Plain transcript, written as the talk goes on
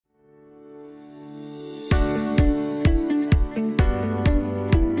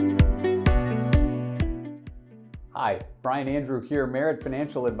Hi, Brian Andrew here, Merit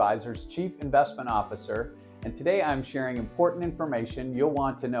Financial Advisors Chief Investment Officer, and today I'm sharing important information you'll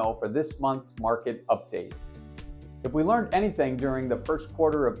want to know for this month's market update. If we learned anything during the first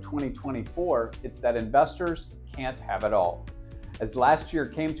quarter of 2024, it's that investors can't have it all. As last year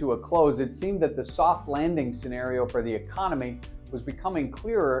came to a close, it seemed that the soft landing scenario for the economy was becoming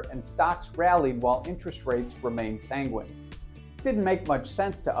clearer and stocks rallied while interest rates remained sanguine. This didn't make much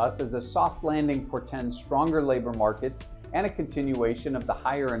sense to us as a soft landing portends stronger labor markets and a continuation of the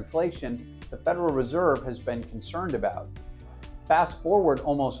higher inflation the Federal Reserve has been concerned about. Fast forward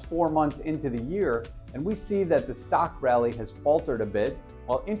almost 4 months into the year, and we see that the stock rally has faltered a bit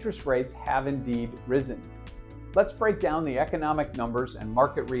while interest rates have indeed risen. Let's break down the economic numbers and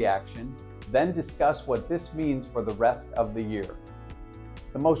market reaction, then discuss what this means for the rest of the year.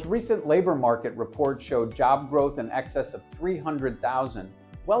 The most recent labor market report showed job growth in excess of 300,000,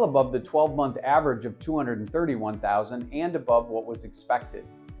 well above the 12-month average of 231,000 and above what was expected.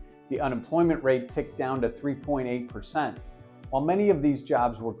 The unemployment rate ticked down to 3.8%. While many of these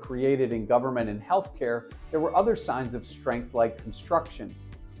jobs were created in government and healthcare, there were other signs of strength like construction.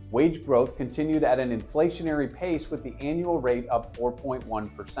 Wage growth continued at an inflationary pace with the annual rate up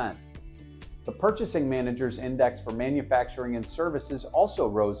 4.1%. The Purchasing Managers Index for manufacturing and services also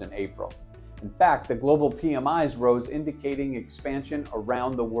rose in April. In fact, the global PMIs rose, indicating expansion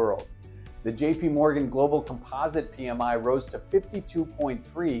around the world. The JP Morgan Global Composite PMI rose to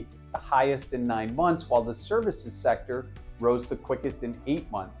 52.3, the highest in 9 months, while the services sector rose the quickest in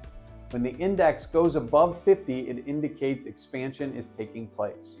 8 months. When the index goes above 50, it indicates expansion is taking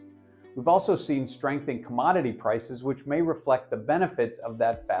place. We've also seen strength in commodity prices, which may reflect the benefits of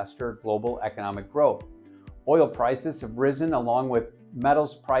that faster global economic growth. Oil prices have risen along with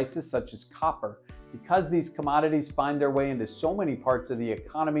metals prices such as copper. Because these commodities find their way into so many parts of the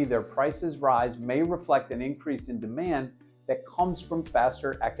economy, their prices rise may reflect an increase in demand that comes from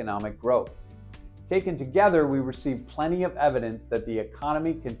faster economic growth. Taken together, we receive plenty of evidence that the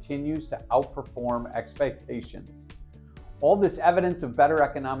economy continues to outperform expectations. All this evidence of better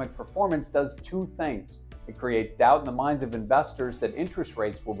economic performance does two things. It creates doubt in the minds of investors that interest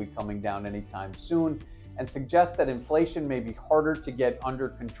rates will be coming down anytime soon and suggests that inflation may be harder to get under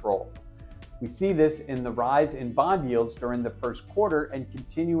control. We see this in the rise in bond yields during the first quarter and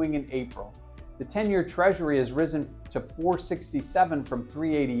continuing in April. The 10-year Treasury has risen to 467 from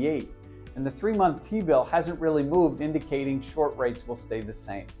 388, and the 3-month T-bill hasn't really moved, indicating short rates will stay the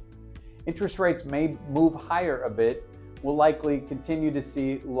same. Interest rates may move higher a bit. We'll likely continue to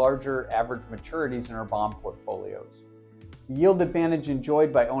see larger average maturities in our bond portfolios. The yield advantage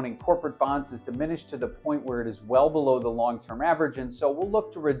enjoyed by owning corporate bonds has diminished to the point where it is well below the long-term average, and so we'll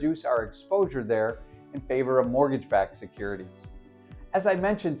look to reduce our exposure there in favor of mortgage-backed securities. As I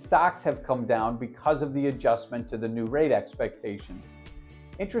mentioned, stocks have come down because of the adjustment to the new rate expectations.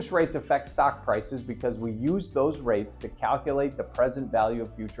 Interest rates affect stock prices because we use those rates to calculate the present value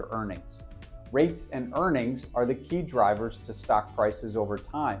of future earnings. Rates and earnings are the key drivers to stock prices over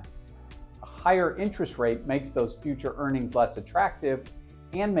time. A higher interest rate makes those future earnings less attractive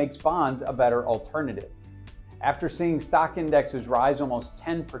and makes bonds a better alternative. After seeing stock indexes rise almost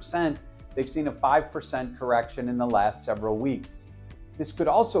 10%, they've seen a 5% correction in the last several weeks. This could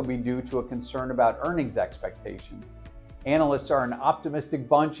also be due to a concern about earnings expectations. Analysts are an optimistic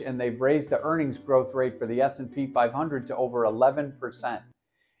bunch, and they've raised the earnings growth rate for the S&P 500 to over 11%.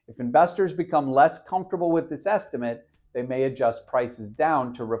 If investors become less comfortable with this estimate, they may adjust prices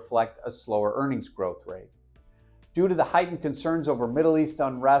down to reflect a slower earnings growth rate. Due to the heightened concerns over Middle East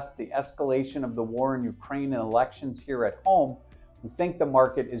unrest, the escalation of the war in Ukraine, and elections here at home, we think the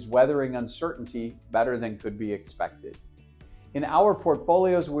market is weathering uncertainty better than could be expected. In our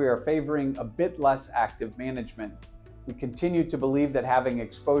portfolios, we are favoring a bit less active management. We continue to believe that having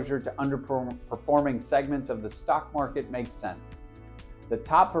exposure to underperforming segments of the stock market makes sense. The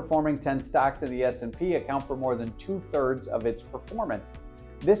top performing 10 stocks in the S&P account for more than 2/3 of its performance.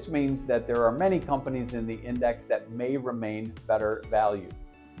 This means that there are many companies in the index that may remain better valued.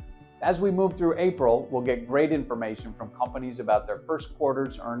 As we move through April, we'll get great information from companies about their first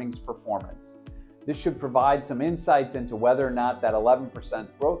quarter's earnings performance. This should provide some insights into whether or not that 11%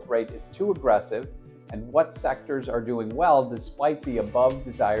 growth rate is too aggressive and what sectors are doing well despite the above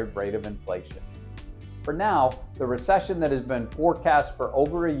desired rate of inflation. For now, the recession that has been forecast for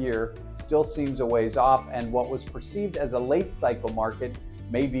over a year still seems a ways off, and what was perceived as a late cycle market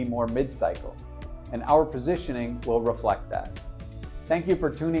may be more mid-cycle, and our positioning will reflect that. Thank you for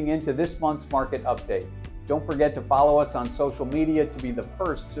tuning in to this month's market update. Don't forget to follow us on social media to be the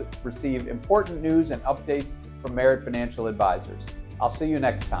first to receive important news and updates from Merit Financial Advisors. I'll see you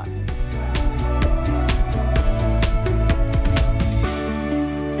next time.